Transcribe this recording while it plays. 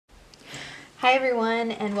Hi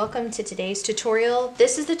everyone, and welcome to today's tutorial.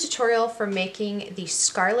 This is the tutorial for making the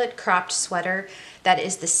Scarlett cropped sweater. That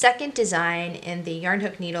is the second design in the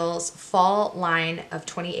YarnHookNeedles fall line of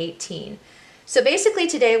 2018. So basically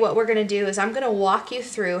today what we're going to do is I'm going to walk you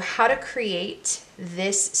through how to create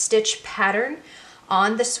this stitch pattern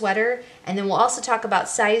on the sweater, and then we'll also talk about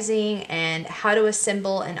sizing and how to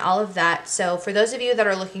assemble and all of that. So for those of you that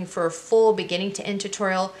are looking for a full beginning to end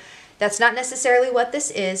tutorial, that's not necessarily what this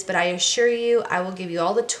is, but I assure you I will give you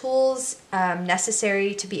all the tools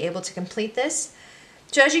necessary to be able to complete this.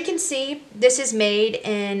 So as you can see, this is made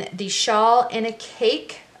in the Shawl in a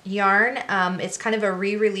Cake yarn. It's kind of a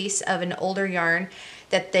re-release of an older yarn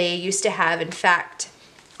that they used to have. In fact,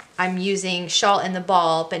 I'm using Shawl in the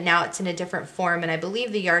Ball, but now it's in a different form, and I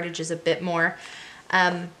believe the yardage is a bit more.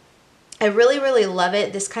 I really love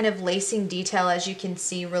it. This kind of lacing detail, as you can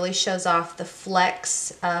see, really shows off the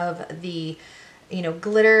flex of the,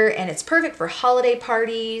 glitter, and it's perfect for holiday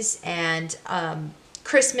parties and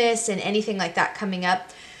Christmas and anything like that coming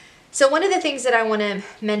up. So one of the things that I want to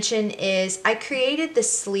mention is I created the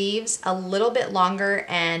sleeves a little bit longer,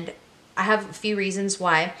 and I have a few reasons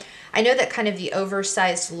why. I know that kind of the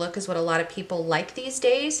oversized look is what a lot of people like these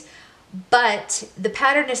days, but the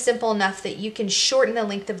pattern is simple enough that you can shorten the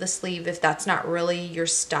length of the sleeve if that's not really your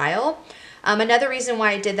style. Another reason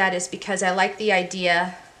why I did that is because I like the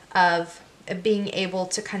idea of being able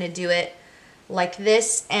to kind of do it like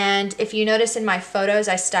this. And if you notice in my photos,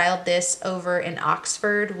 I styled this over in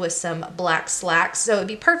Oxford with some black slacks. So it'd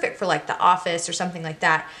be perfect for like the office or something like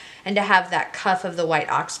that. And to have that cuff of the white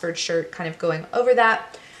Oxford shirt kind of going over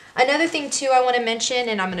that. Another thing too I want to mention,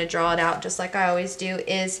 and I'm going to draw it out just like I always do,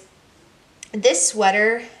 is this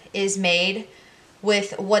sweater is made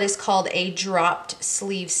with what is called a dropped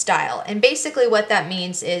sleeve style. And basically what that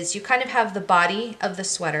means is you kind of have the body of the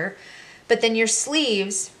sweater, but then your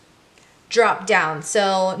sleeves drop down.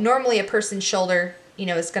 So normally a person's shoulder,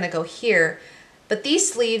 is going to go here, but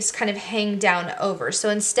these sleeves kind of hang down over. So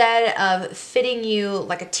instead of fitting you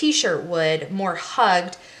like a t-shirt would, more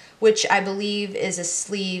hugged, which I believe is a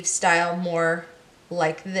sleeve style more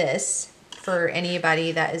like this, for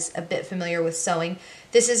anybody that is a bit familiar with sewing.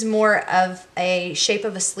 This is more of a shape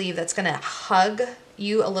of a sleeve that's going to hug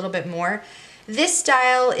you a little bit more. This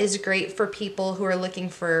style is great for people who are looking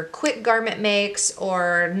for quick garment makes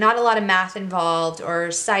or not a lot of math involved or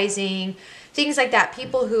sizing, things like that.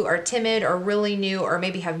 People who are timid or really new or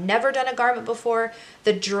maybe have never done a garment before,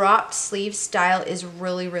 the dropped sleeve style is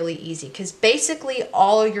really easy, because basically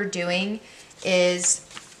all you're doing is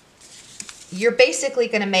you're basically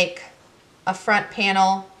going to make a front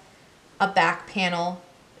panel, a back panel.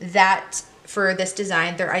 That for this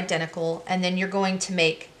design, they're identical. And then you're going to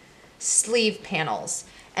make sleeve panels.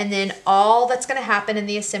 And then all that's going to happen in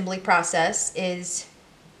the assembly process is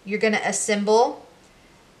you're going to assemble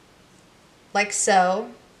like so,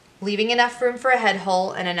 leaving enough room for a head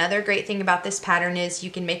hole. And another great thing about this pattern is you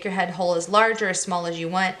can make your head hole as large or as small as you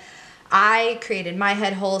want. I created my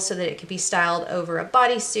head hole so that it could be styled over a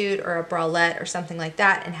bodysuit or a bralette or something like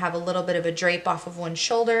that and have a little bit of a drape off of one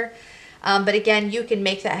shoulder. But again, you can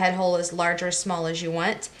make that head hole as large or as small as you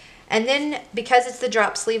want. And then because it's the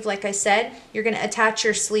drop sleeve, like I said, you're going to attach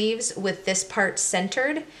your sleeves with this part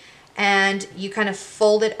centered, and you kind of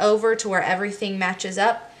fold it over to where everything matches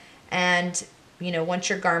up. And once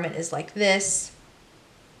your garment is like this,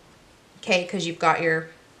 okay, because you've got your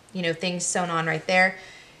things sewn on right there,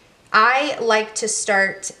 I like to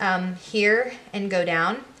start here and go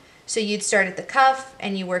down. So you'd start at the cuff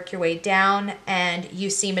and you work your way down and you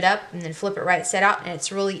seam it up and then flip it right side out, and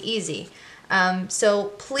it's really easy.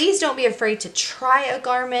 So please don't be afraid to try a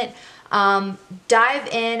garment. Dive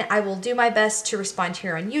in. I will do my best to respond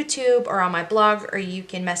here on YouTube or on my blog, or you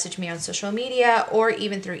can message me on social media or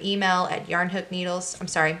even through email at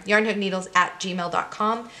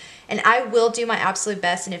YarnHookNeedles@gmail.com. And I will do my absolute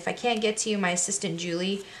best, and if I can't get to you, my assistant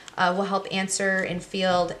Julie will help answer and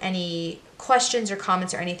field any questions or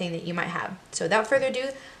comments or anything that you might have. So without further ado,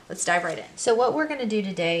 let's dive right in. So what we're going to do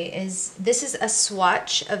today is, this is a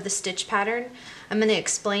swatch of the stitch pattern. I'm going to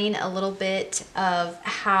explain a little bit of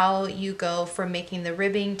how you go from making the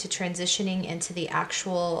ribbing to transitioning into the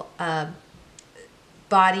actual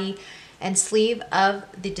body and sleeve of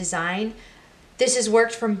the design. This is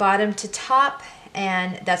worked from bottom to top,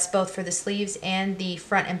 and that's both for the sleeves and the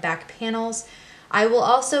front and back panels. I will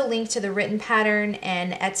also link to the written pattern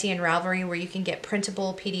and Etsy and Ravelry, where you can get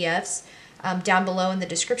printable PDFs down below in the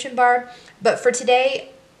description bar. But for today,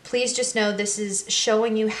 please just know this is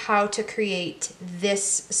showing you how to create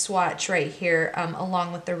this swatch right here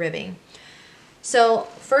along with the ribbing. So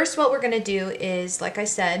first what we're going to do is, like I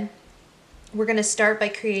said, we're going to start by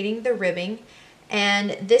creating the ribbing,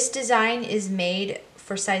 and this design is made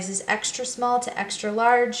for sizes extra small to extra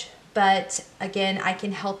large, but again, I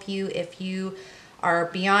can help you if you are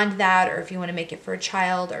beyond that, or if you want to make it for a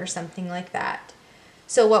child or something like that.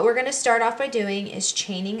 So what we're going to start off by doing is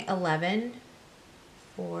chaining 11,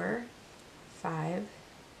 4, 5,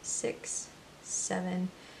 6, 7,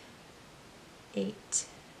 8,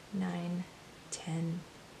 9, 10,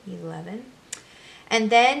 11. And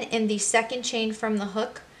then in the second chain from the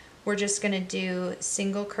hook, we're just going to do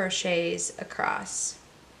single crochets across.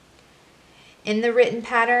 In the written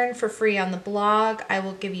pattern for free on the blog, I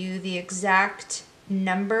will give you the exact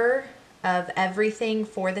number of everything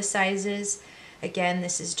for the sizes. Again,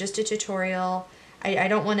 this is just a tutorial. I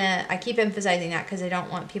don't want to, I keep emphasizing that because I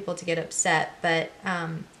don't want people to get upset, but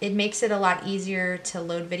it makes it a lot easier to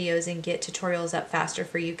load videos and get tutorials up faster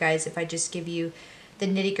for you guys if I just give you the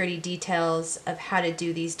nitty-gritty details of how to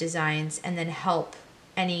do these designs and then help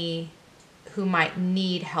any who might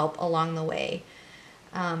need help along the way.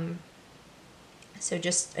 So I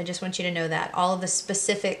just want you to know that all of the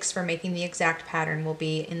specifics for making the exact pattern will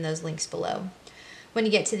be in those links below. When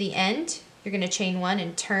you get to the end, you're going to chain 1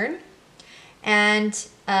 and turn. And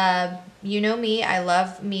you know me, I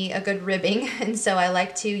love me a good ribbing, and so I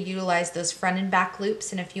like to utilize those front and back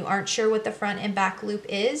loops. And if you aren't sure what the front and back loop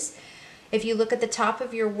is, if you look at the top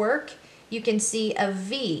of your work, you can see a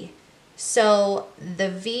V. So the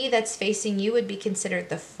V that's facing you would be considered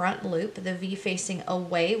the front loop. The V facing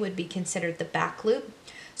away would be considered the back loop.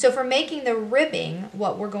 So for making the ribbing,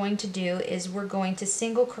 what we're going to do is we're going to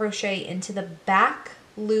single crochet into the back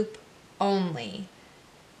loop only,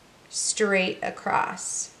 straight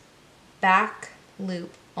across, back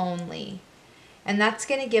loop only. And that's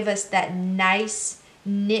going to give us that nice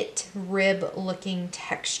knit rib looking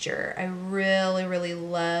texture. I really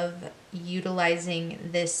love utilizing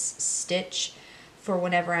this stitch for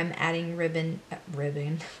whenever I'm adding ribbing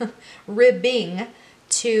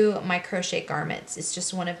to my crochet garments. It's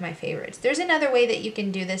just one of my favorites. There's another way that you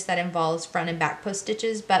can do this that involves front and back post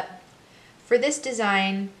stitches, but for this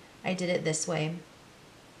design I did it this way.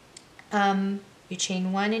 You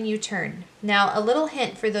chain 1 and you turn. Now a little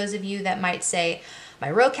hint for those of you that might say, my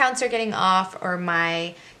row counts are getting off, or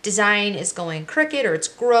my design is going crooked, or it's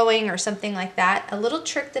growing, or something like that. A little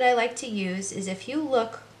trick that I like to use is if you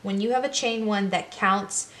look, when you have a chain 1 that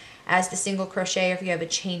counts as the single crochet, or if you have a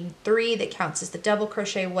chain 3 that counts as the double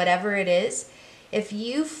crochet, whatever it is, if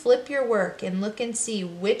you flip your work and look and see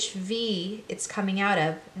which V it's coming out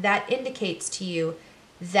of, that indicates to you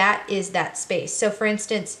that is that space. So for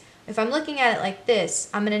instance, if I'm looking at it like this,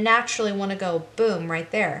 I'm going to naturally want to go boom right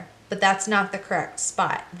there. But that's not the correct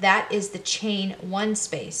spot. That is the chain 1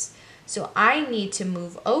 space. So I need to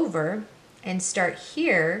move over and start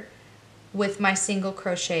here with my single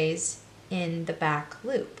crochets in the back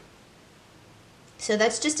loop. So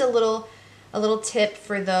that's just a little tip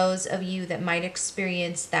for those of you that might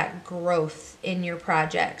experience that growth in your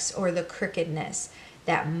projects or the crookedness.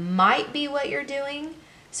 That might be what you're doing.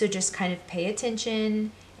 So just kind of pay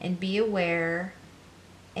attention and be aware,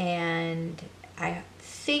 and I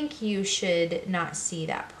think you should not see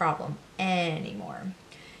that problem anymore.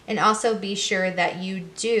 And also be sure that you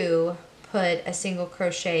do put a single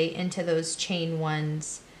crochet into those chain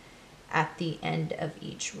 1s at the end of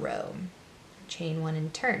each row. Chain 1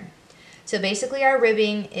 and turn. So basically our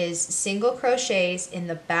ribbing is single crochets in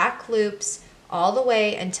the back loops all the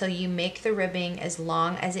way until you make the ribbing as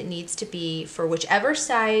long as it needs to be for whichever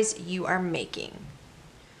size you are making.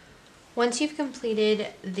 Once you've completed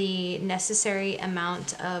the necessary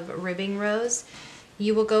amount of ribbing rows,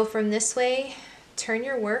 you will go from this way, turn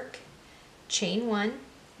your work, chain 1,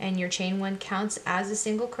 and your chain 1 counts as a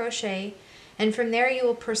single crochet, and from there you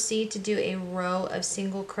will proceed to do a row of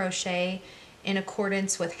single crochet in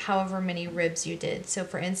accordance with however many ribs you did. So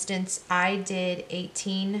for instance, I did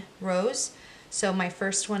 18 rows, so my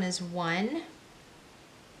first one is 1,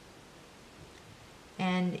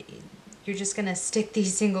 and you're just going to stick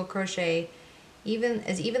these single crochet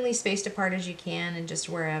as evenly spaced apart as you can and just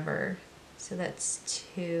wherever. So that's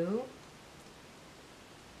 2,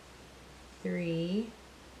 3,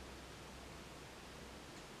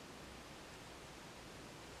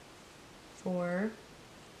 4,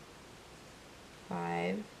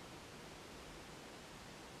 5,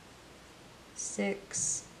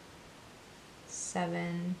 6,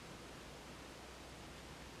 7,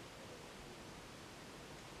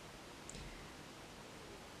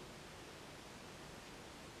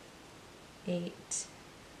 8,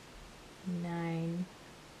 9,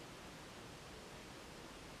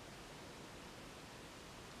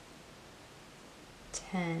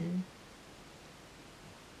 10,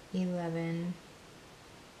 11,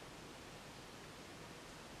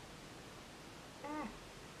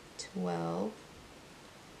 12,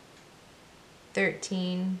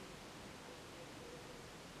 13,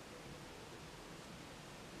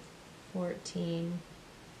 14,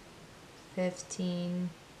 15,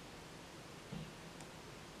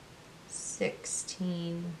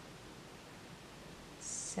 16,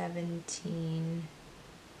 17,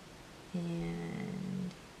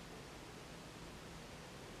 and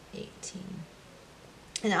 18.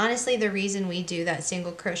 And honestly, the reason we do that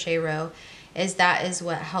single crochet row is that is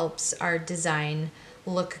what helps our design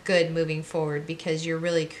look good moving forward, because you're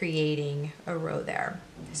really creating a row there.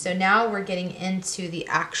 So now we're getting into the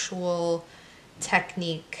actual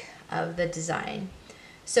technique of the design.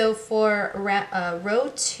 So for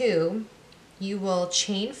row 2, you will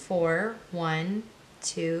chain 4, 1,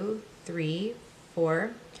 2, 3,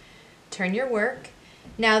 4, turn your work.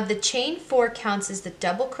 Now the chain 4 counts as the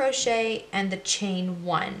double crochet and the chain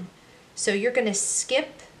 1. So you're going to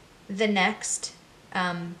skip the next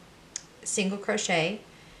single crochet,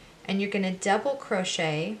 and you're going to double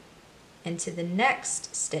crochet into the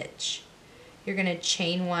next stitch. You're going to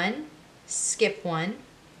chain 1, skip 1,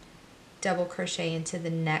 double crochet into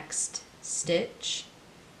the next stitch,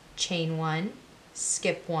 chain 1,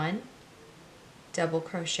 skip 1, double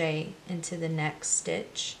crochet into the next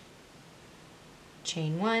stitch,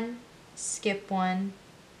 chain 1, skip 1,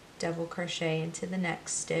 double crochet into the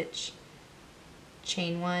next stitch,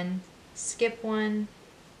 chain 1, skip 1,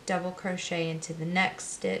 double crochet into the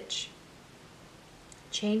next stitch,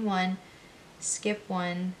 chain 1, skip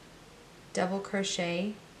 1, double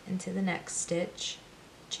crochet into the next stitch,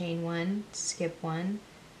 chain 1, skip 1,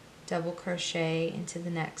 double crochet into the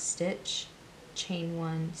next stitch, chain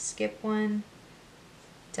 1, skip 1,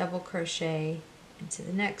 double crochet into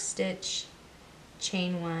the next stitch,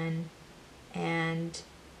 chain 1, and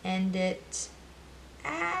end it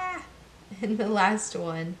in the last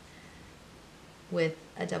one with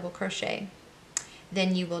a double crochet.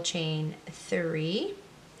 Then you will chain 3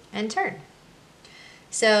 and turn.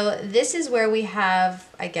 So this is where we have,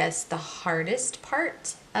 I guess, the hardest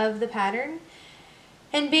part of the pattern.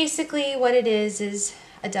 And basically what it is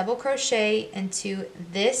a double crochet into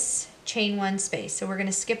this chain 1 space. So we're going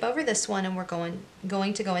to skip over this one, and we're going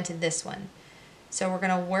to go into this one. So we're going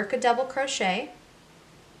to work a double crochet,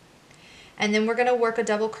 and then we're going to work a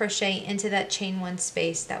double crochet into that chain 1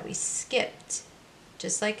 space that we skipped,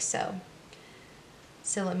 just like so.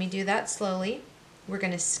 So let me do that slowly. We're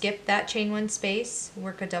going to skip that chain 1 space,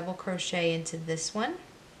 work a double crochet into this one,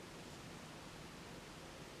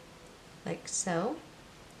 like so.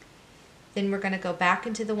 Then we're going to go back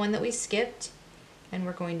into the one that we skipped, and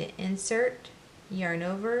we're going to insert, yarn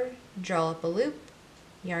over, draw up a loop,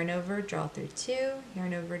 yarn over, draw through 2,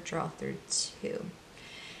 yarn over, draw through 2.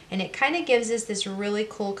 And it kind of gives us this really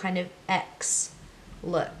cool kind of X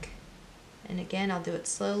look. And again, I'll do it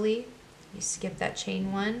slowly. You skip that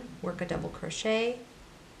chain 1, work a double crochet,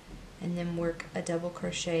 and then work a double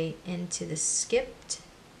crochet into the skipped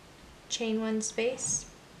chain 1 space.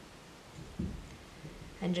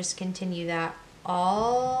 And just continue that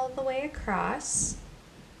all the way across.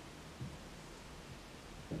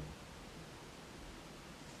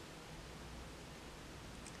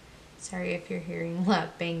 Sorry if you're hearing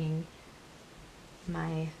loud banging.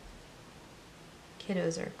 My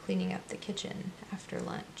kiddos are cleaning up the kitchen after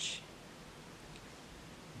lunch.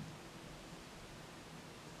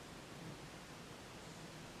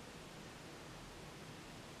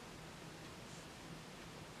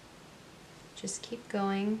 Just keep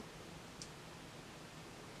going.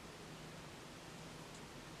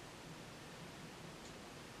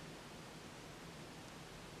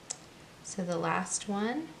 So the last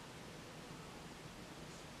one.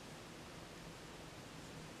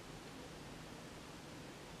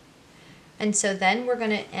 And so then we're going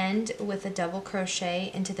to end with a double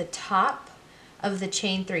crochet into the top of the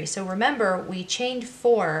chain 3. So remember, we chained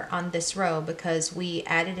 4 on this row because we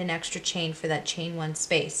added an extra chain for that chain 1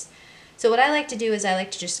 space. So what I like to do is I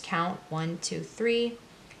like to just count 1, 2, 3,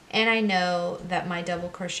 and I know that my double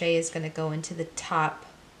crochet is going to go into the top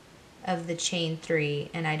of the chain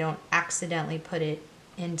 3, and I don't accidentally put it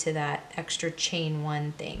into that extra chain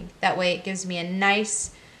 1 thing. That way it gives me a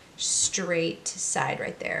nice straight side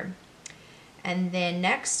right there. And then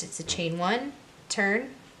next it's a chain 1,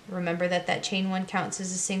 turn. Remember that that chain 1 counts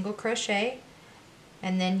as a single crochet,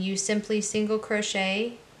 and then you simply single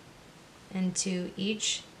crochet into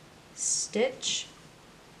each stitch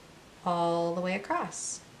all the way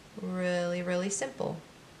across. Really, really simple.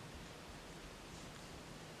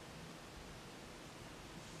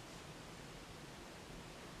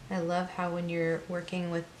 I love how when you're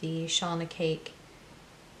working with the shawl and a cake,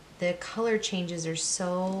 the color changes are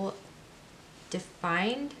so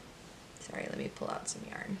defined. Sorry, let me pull out some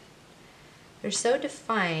yarn. They're so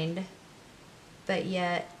defined, but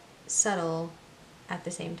yet subtle at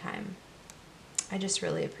the same time. I just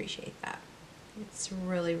really appreciate that. It's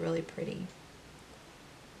really, really pretty.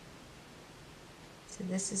 So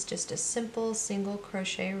this is just a simple single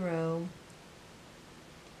crochet row.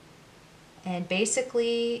 And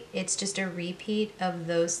basically, it's just a repeat of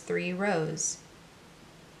those 3 rows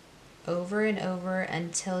over and over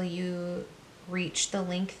until you reach the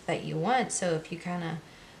length that you want. So if you kind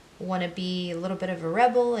of want to be a little bit of a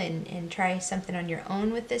rebel and try something on your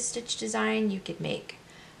own with this stitch design, you could make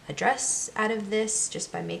a dress out of this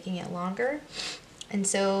just by making it longer. And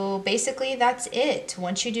so basically that's it.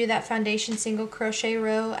 Once you do that foundation single crochet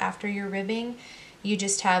row after your ribbing, you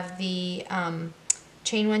just have the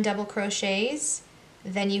chain 1 double crochets,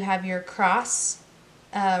 then you have your cross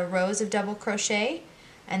rows of double crochet,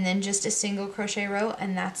 and then just a single crochet row,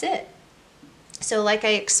 and that's it. So like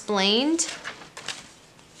I explained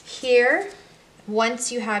here,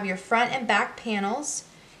 once you have your front and back panels,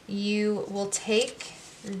 you will take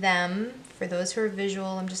them, for those who are visual,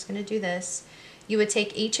 I'm just going to do this, you would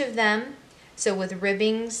take each of them, so with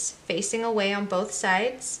ribbings facing away on both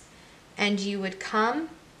sides, and you would come,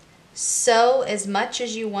 sew as much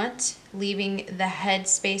as you want, leaving the head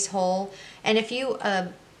space whole. And if you,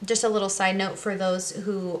 just a little side note for those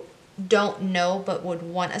who don't know but would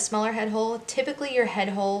want a smaller head hole, typically your head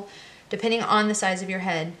hole, depending on the size of your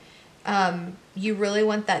head, you really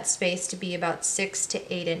want that space to be about 6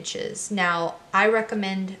 to 8 inches. Now, I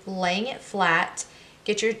recommend laying it flat,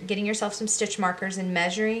 getting yourself some stitch markers and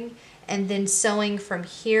measuring, and then sewing from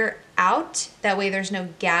here out. That way there's no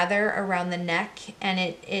gather around the neck, and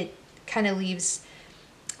it kind of leaves,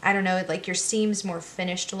 I don't know, like your seam's more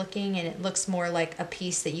finished looking, and it looks more like a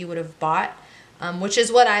piece that you would have bought, which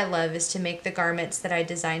is what I love, is to make the garments that I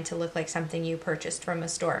designed to look like something you purchased from a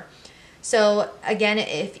store. So again,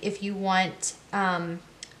 if you want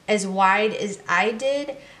as wide as I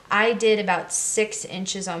did about 6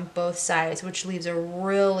 inches on both sides, which leaves a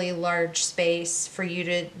really large space for you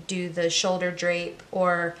to do the shoulder drape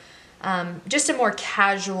or just a more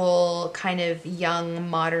casual kind of young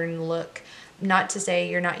modern look. Not to say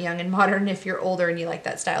you're not young and modern if you're older and you like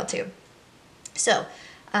that style too. So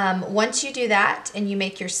once you do that and you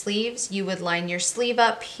make your sleeves, you would line your sleeve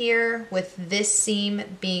up here with this seam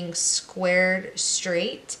being squared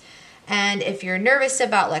straight. And if you're nervous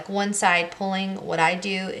about like one side pulling, what I do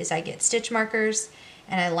is I get stitch markers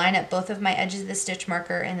and I line up both of my edges of the stitch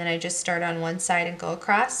marker, and then I just start on one side and go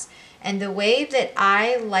across. And the way that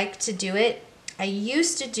I like to do it, I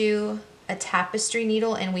used to do a tapestry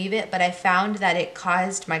needle and weave it, but I found that it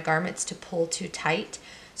caused my garments to pull too tight.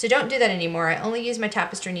 So don't do that anymore. I only use my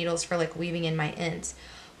tapestry needles for like weaving in my ends.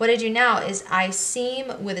 What I do now is I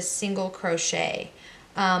seam with a single crochet.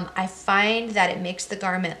 I find that it makes the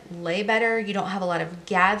garment lay better. You don't have a lot of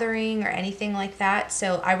gathering or anything like that.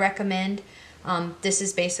 So I recommend, this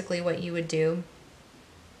is basically what you would do.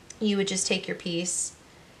 You would just take your piece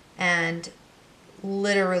and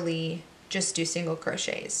literally just do single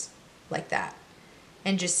crochets like that,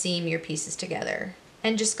 and just seam your pieces together,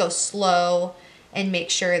 and just go slow and make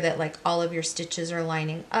sure that like all of your stitches are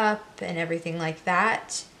lining up and everything like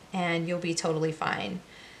that, and you'll be totally fine.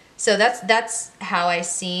 So that's how I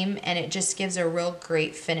seam, and it just gives a real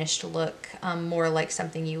great finished look, more like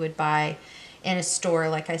something you would buy in a store,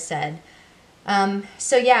 like I said.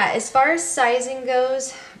 So yeah, as far as sizing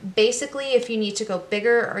goes, basically if you need to go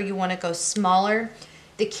bigger or you want to go smaller,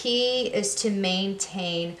 the key is to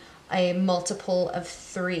maintain a multiple of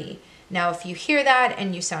 3. Now, if you hear that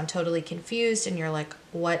and you sound totally confused and you're like,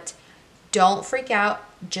 what? Don't freak out.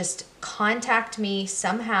 Just contact me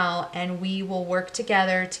somehow and we will work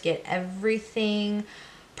together to get everything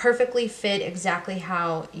perfectly fit exactly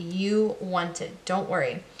how you want it. Don't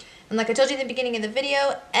worry. And like I told you in the beginning of the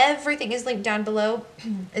video, everything is linked down below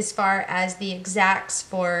as far as the exacts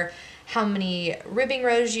for how many ribbing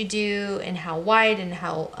rows you do and how wide and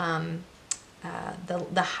how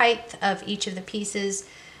the height of each of the pieces.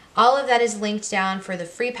 All of that is linked down for the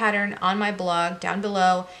free pattern on my blog down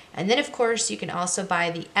below. And then of course you can also buy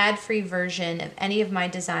the ad-free version of any of my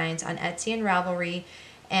designs on Etsy and Ravelry.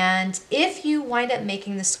 And if you wind up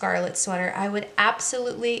making the Scarlett sweater, I would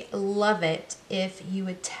absolutely love it if you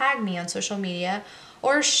would tag me on social media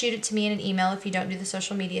or shoot it to me in an email. If you don't do the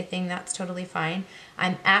social media thing, that's totally fine.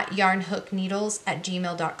 I'm at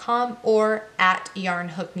YarnHookNeedles@gmail.com or at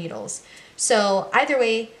YarnHookNeedles. So either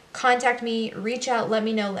way, contact me, reach out, let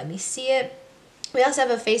me know, let me see it. We also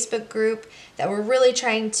have a Facebook group that we're really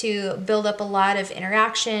trying to build up a lot of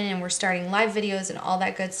interaction, and we're starting live videos and all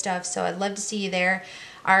that good stuff. So I'd love to see you there.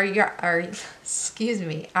 Our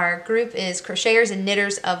group is Crocheters and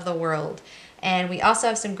Knitters of the World. And we also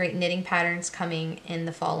have some great knitting patterns coming in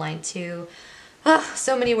the fall line too. Oh,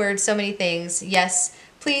 so many words, so many things. Yes,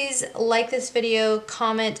 please like this video,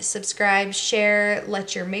 comment, subscribe, share,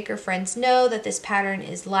 let your maker friends know that this pattern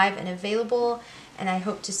is live and available. And I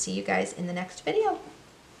hope to see you guys in the next video.